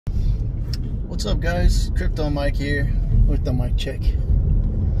What's up, guys? Crypto Mike here with the mic check.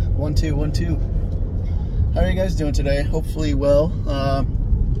 1 2 1 2. How are you guys doing today? Hopefully well. I'm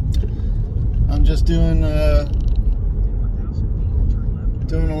just doing a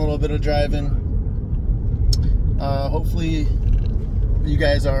little bit of driving. Hopefully you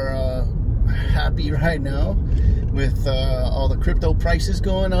guys are happy right now with all the crypto prices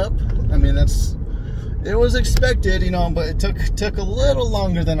going up. I mean, it was expected, you know, but it took a little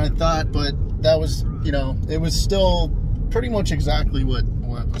longer than I thought, but that was, you know, it was still pretty much exactly what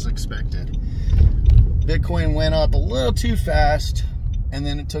was expected. Bitcoin went up a little too fast, and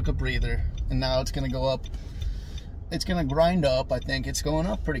then it took a breather, and now it's going to go up. It's going to grind up. I think it's going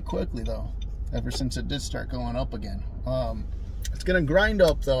up pretty quickly, though, ever since it did start going up again. It's going to grind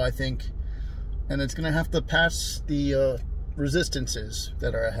up, though, I think, and it's going to have to pass the resistances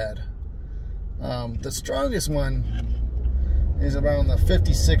that are ahead. The strongest one is around the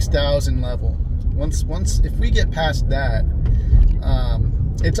 56,000 level. Once if we get past that,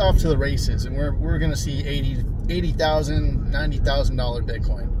 it's off to the races, and we're gonna see $80,000, $90,000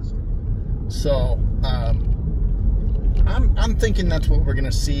 Bitcoin. So I'm thinking that's what we're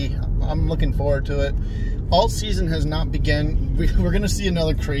gonna see. I'm looking forward to it. Alt season has not begun. We're gonna see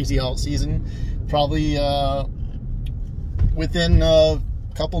another crazy alt season, probably within a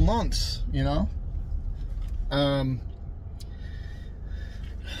couple months, you know.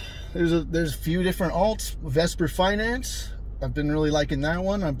 There's a few different alts. Vesper Finance, I've been really liking that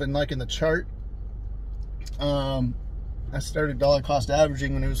one. I've been liking the chart. I started dollar cost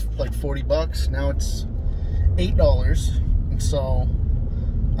averaging when it was like 40 bucks. Now it's $8. And so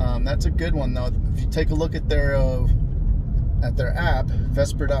that's a good one, though. If you take a look at their app,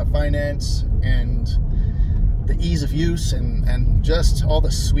 Vesper.finance, and the ease of use and just all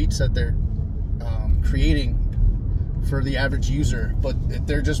the suites that they're creating for the average user, but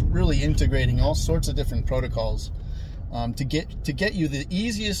they're just really integrating all sorts of different protocols to get you the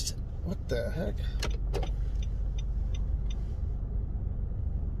easiest. What the heck?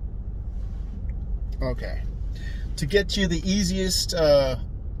 Okay, to get you the easiest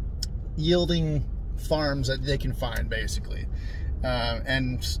yielding farms that they can find, basically,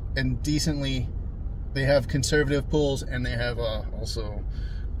 and decently. They have conservative pools, and they have also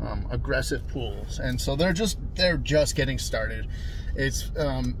aggressive pools, and so they're just getting started. It's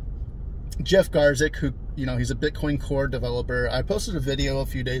Jeff Garzik, who, you know, he's a Bitcoin Core developer. I posted a video a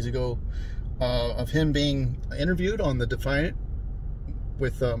few days ago of him being interviewed on the Defiant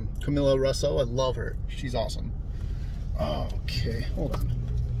with Camilla Russo. I love her; she's awesome. Okay, hold on.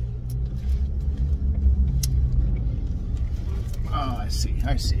 Oh, I see.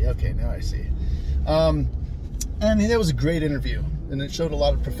 Okay, now I see. And that was a great interview, and it showed a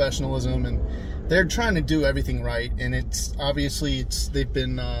lot of professionalism, and they're trying to do everything right. And it's obviously they've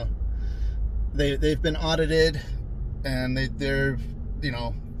been audited, and they're you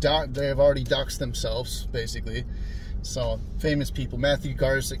know, they have already doxed themselves, basically. So famous people, Matthew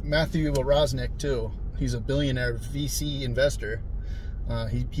Rosnick too. He's a billionaire VC investor.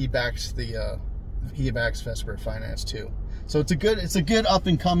 He backs Vesper Finance too. So it's a good up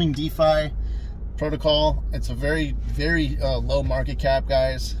and coming DeFi protocol. It's a very low market cap,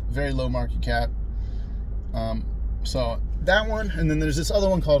 guys. Very low market cap. So that one, and then there's this other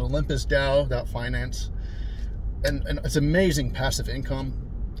one called Olympus Finance, and it's amazing passive income.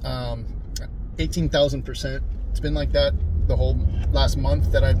 18,000%. It's been like that the whole last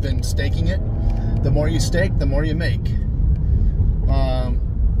month that I've been staking it. The more you stake, the more you make.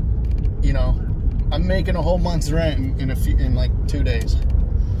 You know, I'm making a whole month's rent in like 2 days.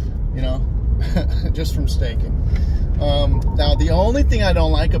 You know. Just from staking. Now, the only thing I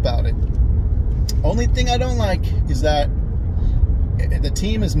don't like about it, is that the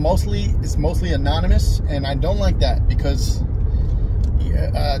team is mostly anonymous, and I don't like that, because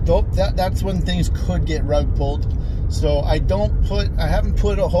that's when things could get rug pulled. So I haven't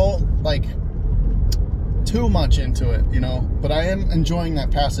put a whole, like, too much into it, you know, but I am enjoying that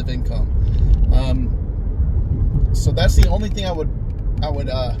passive income. So that's the only thing I would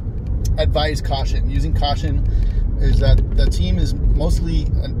advise using caution, is that the team is mostly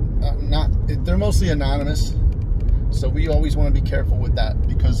they're mostly anonymous, so we always want to be careful with that,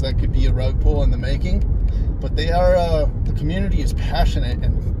 because that could be a rug pull in the making. But they are the community is passionate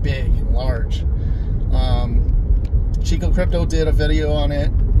and big and large. Chico Crypto did a video on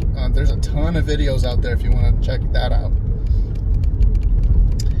it. There's a ton of videos out there if you want to check that out.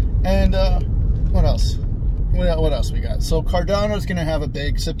 And what else? What else we got? So Cardano's going to have a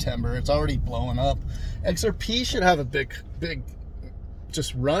big September. It's already blowing up. XRP should have a big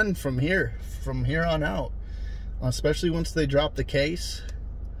just run from here on out, especially once they drop the case.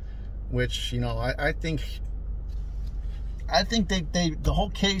 which, you know, I think the whole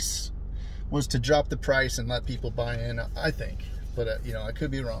case was to drop the price and let people buy in, I think. But, you know, I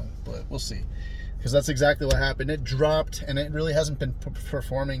could be wrong, but we'll see. Because that's exactly what happened. It dropped, and it really hasn't been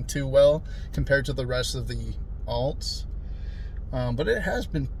performing too well compared to the rest of the alts. But it has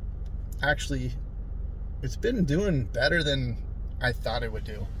been, actually, it's been doing better than I thought it would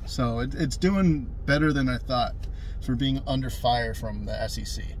do. So it's doing better than I thought for being under fire from the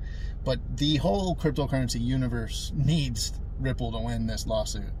SEC. But the whole cryptocurrency universe needs Ripple to win this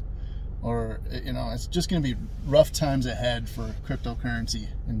lawsuit. Or, you know, it's just going to be rough times ahead for cryptocurrency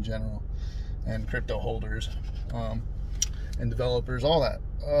in general, and crypto holders, and developers, all that.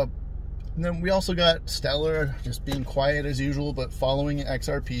 And then we also got Stellar just being quiet as usual, but following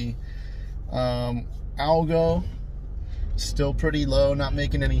XRP. Algo still pretty low, not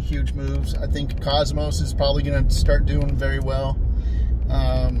making any huge moves. I think Cosmos is probably going to start doing very well.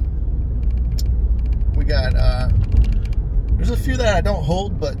 We got there's a few that I don't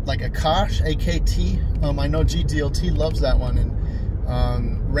hold, but like Akash, AKT. I know GDLT loves that one, and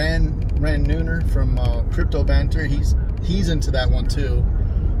Ran Nooner from Crypto Banter, he's into that one too.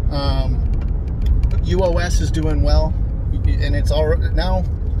 UOS is doing well, and it's all now.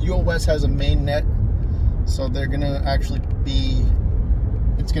 UOS has a main net, so they're gonna actually be.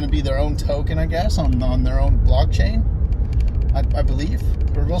 It's gonna be their own token, I guess, on their own blockchain. I believe,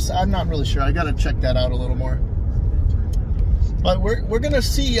 or I'm not really sure. I gotta check that out a little more. But we're gonna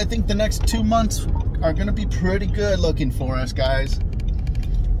see. I think the next 2 months are gonna be pretty good looking for us, guys.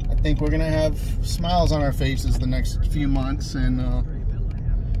 I think we're gonna have smiles on our faces the next few months, and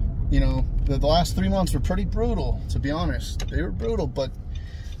you know, the last 3 months were pretty brutal, to be honest. They were brutal, but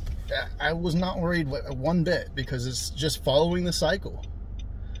I was not worried one bit, because it's just following the cycle,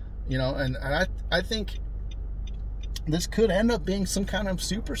 you know. And I think this could end up being some kind of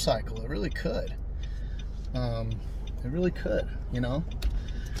super cycle. It really could. It really could, you know.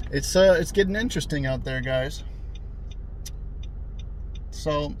 It's getting interesting out there, guys.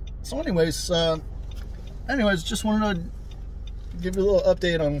 So anyways, just wanted to give you a little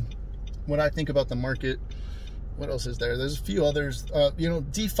update on what I think about the market. What else is there? There's a few others. You know,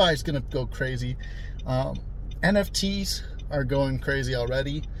 DeFi is gonna go crazy. NFTs are going crazy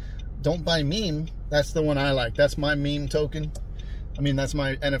already. Don't buy meme. That's the one I like. That's my meme token. I mean, that's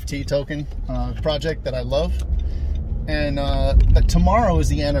my NFT token project that I love. And but tomorrow is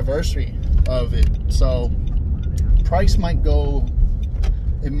the anniversary of it, so price might go.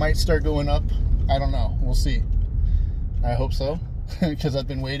 It might start going up. I don't know. We'll see. I hope so, because I've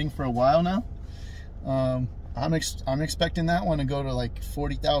been waiting for a while now. I'm expecting that one to go to like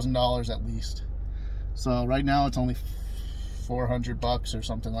 $40,000 at least. So right now it's only $400 or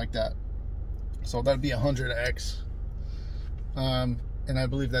something like that. So that'd be 100x. And I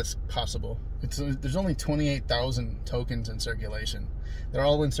believe that's possible. There's only 28,000 tokens in circulation. They're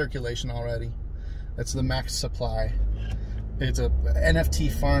all in circulation already. That's the max supply. It's a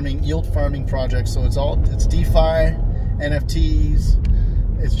NFT farming, yield farming project. So it's DeFi,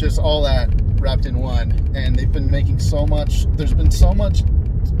 NFTs. It's just all that wrapped in one. And they've been making so much. There's been so much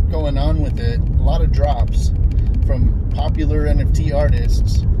going on with it. A lot of drops from popular NFT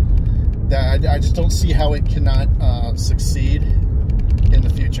artists that I just don't see how it cannot succeed in the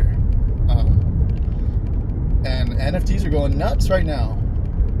future. And NFTs are going nuts right now.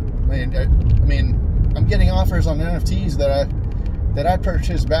 I mean, I'm getting offers on NFTs that I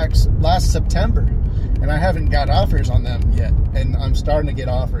purchased back last September, and I haven't got offers on them yet, and I'm starting to get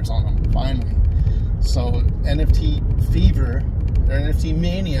offers on them finally. So NFT fever, or NFT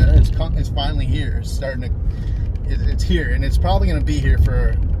mania, is finally here. It's starting to. It's here, and it's probably going to be here for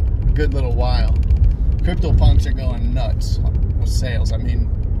a good little while. CryptoPunks are going nuts with sales. I mean,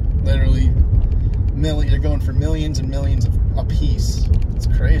 literally, they're going for millions and millions a piece. It's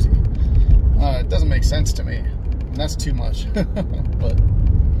crazy. It doesn't make sense to me, and that's too much. But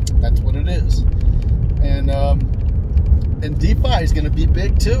that's what it is. And DeFi is going to be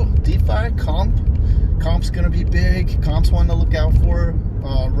big too. DeFi, comp's going to be big. Comp's one to look out for.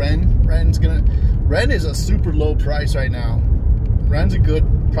 Ren is a super low price right now. Ren's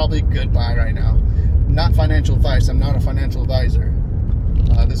probably a good buy right now. Not financial advice. I'm not a financial advisor.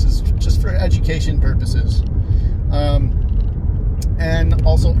 This is just for education purposes. And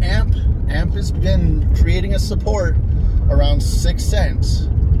also AMP. AMP has been creating a support around 6 cents.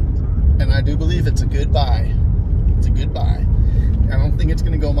 And I do believe it's a good buy. It's a good buy. I don't think it's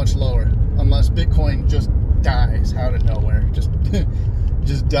going to go much lower unless Bitcoin just dies out of nowhere.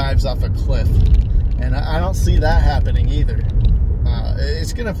 Just dives off a cliff. And I don't see that happening either.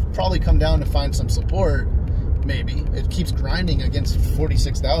 It's going to probably come down to find some support. maybe. It keeps grinding against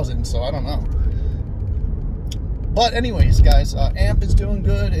 46,000, so I don't know. But anyways, guys, AMP is doing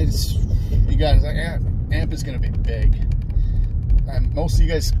good. You guys, AMP is going to be big. And most of you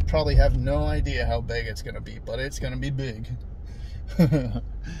guys probably have no idea how big it's going to be, but it's going to be big.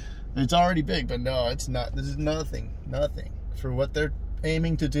 It's already big, but no, it's not. This is nothing for what they're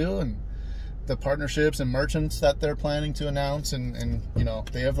aiming to do, and the partnerships and merchants that they're planning to announce, and you know,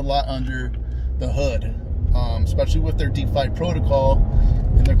 they have a lot under the hood, especially with their DeFi protocol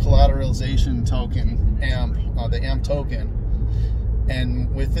and their collateralization token, AMP, the AMP token,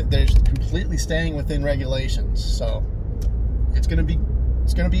 and with it, they're completely staying within regulations. So it's gonna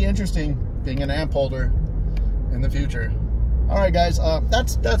be interesting being an AMP holder in the future. All right, guys,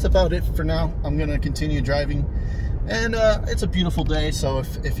 that's about it for now. I'm gonna continue driving, and it's a beautiful day. So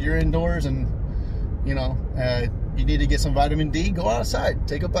if you're indoors and you know you need to get some vitamin D, go outside,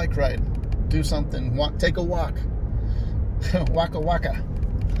 take a bike ride, do something, take a walk, waka waka.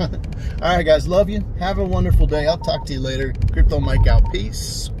 All right, guys, love you. Have a wonderful day. I'll talk to you later. Crypto Mike out.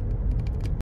 Peace.